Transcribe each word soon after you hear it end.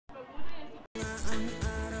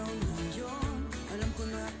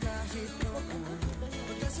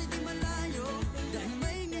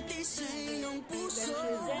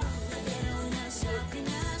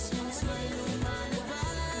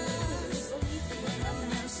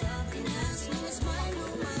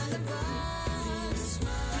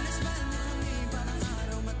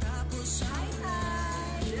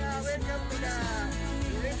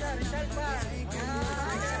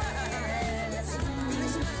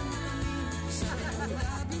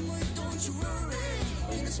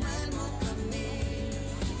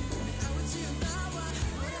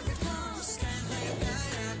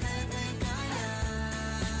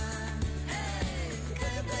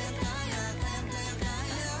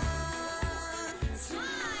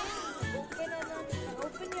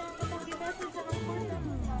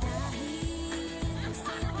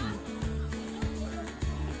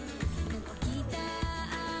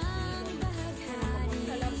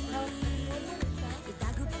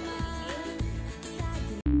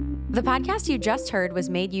The podcast you just heard was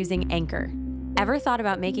made using Anchor. Ever thought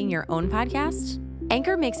about making your own podcast?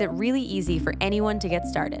 Anchor makes it really easy for anyone to get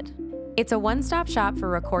started. It's a one-stop shop for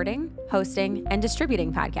recording, hosting, and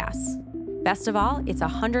distributing podcasts. Best of all, it's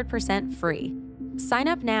 100% free. Sign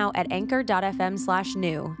up now at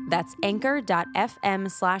anchor.fm/new. That's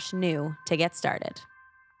anchor.fm/new to get started.